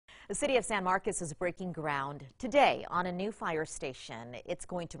The city of San Marcos is breaking ground today on a new fire station. It's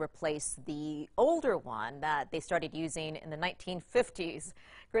going to replace the older one that they started using in the 1950s.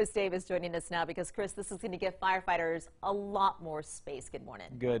 Chris Davis joining us now because, Chris, this is going to give firefighters a lot more space. Good morning.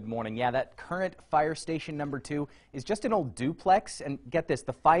 Good morning. Yeah, that current fire station number 2 is just an old duplex. And get this,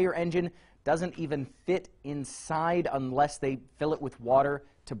 the fire engine doesn't even fit inside unless they fill it with water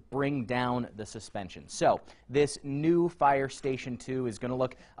to bring down the suspension. So this new fire station 2 is going to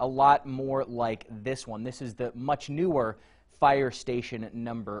look a lot more like this one. This is the much newer fire station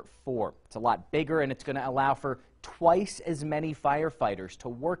number 4. It's a lot bigger, and it's going to allow for twice as many firefighters to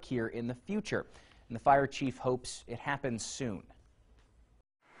work here in the future. And the fire chief hopes it happens soon.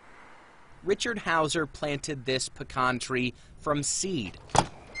 Richard Hauser planted this pecan tree from seed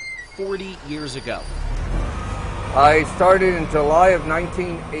 40 years ago. I started in July of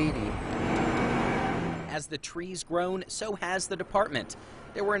 1980. As the tree's grown, so has the department.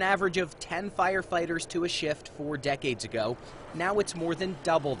 There were an average of 10 firefighters to a shift 4 decades ago. Now it's more than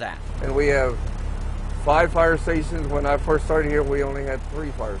double that. And we have 5 fire stations. When I first started here, we only had 3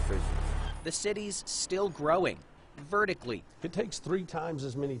 fire stations. The city's still growing, vertically. It takes 3 times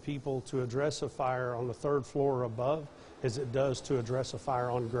as many people to address a fire on the 3rd floor or above as it does to address a fire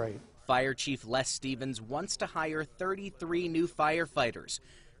on grade. Fire Chief Les Stevens wants to hire 33 new firefighters.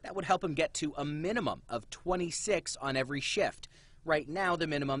 That would help him get to a minimum of 26 on every shift. Right now, the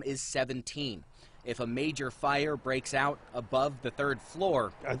minimum is 17. If a major fire breaks out above the 3rd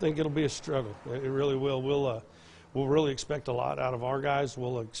floor, I think it'll be a struggle. It really will. We'll really expect a lot out of our guys.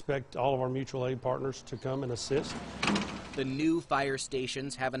 We'll expect all of our mutual aid partners to come and assist. The new fire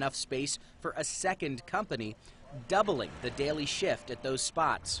stations have enough space for a second company, doubling the daily shift at those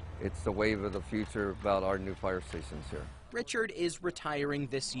spots. It's the wave of the future about our new fire stations here. Richard is retiring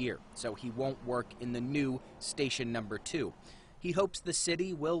this year, so he won't work in the new station number 2. He hopes the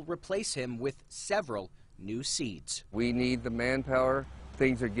city will replace him with several new seeds. We need the manpower.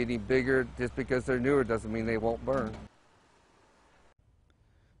 Things are getting bigger. Just because they're newer doesn't mean they won't burn.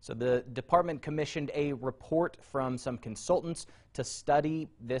 So the department commissioned a report from some consultants to study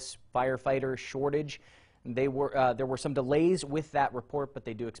this firefighter shortage. There were some delays with that report, but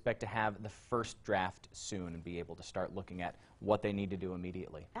they do expect to have the first draft soon and be able to start looking at what they need to do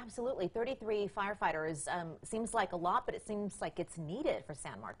immediately. Absolutely. 33 firefighters seems like a lot, but it seems like it's needed for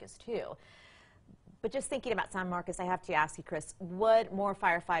San Marcos, too. But just thinking about San Marcos, I have to ask you, Chris, would more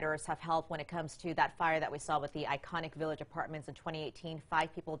firefighters have helped when it comes to that fire that we saw with the iconic Village Apartments in 2018?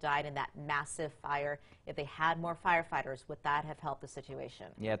 5 people died in that massive fire. If they had more firefighters, would that have helped the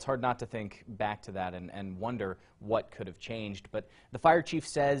situation? Yeah, it's hard not to think back to that and wonder what could have changed. But the fire chief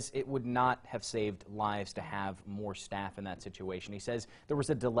says it would not have saved lives to have more staff in that situation. He says there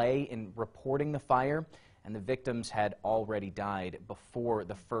was a delay in reporting the fire, and the victims had already died before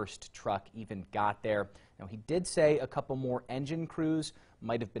the first truck even got there. Now, he did say a couple more engine crews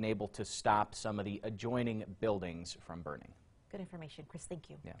might have been able to stop some of the adjoining buildings from burning. Good information, Chris.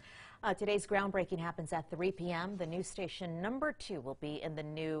 Thank you. Yeah. Today's groundbreaking happens at 3 p.m. The new station number 2 will be in the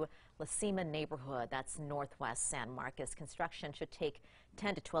new La Cima neighborhood. That's northwest San Marcos. Construction should take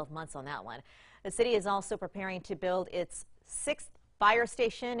 10 to 12 months on that one. The city is also preparing to build its 6th fire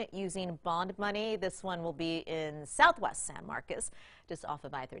station using bond money. This one will be in southwest San Marcos, just off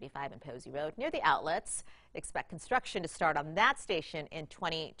of I-35 and Posey Road, near the outlets. Expect construction to start on that station in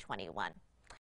 2021.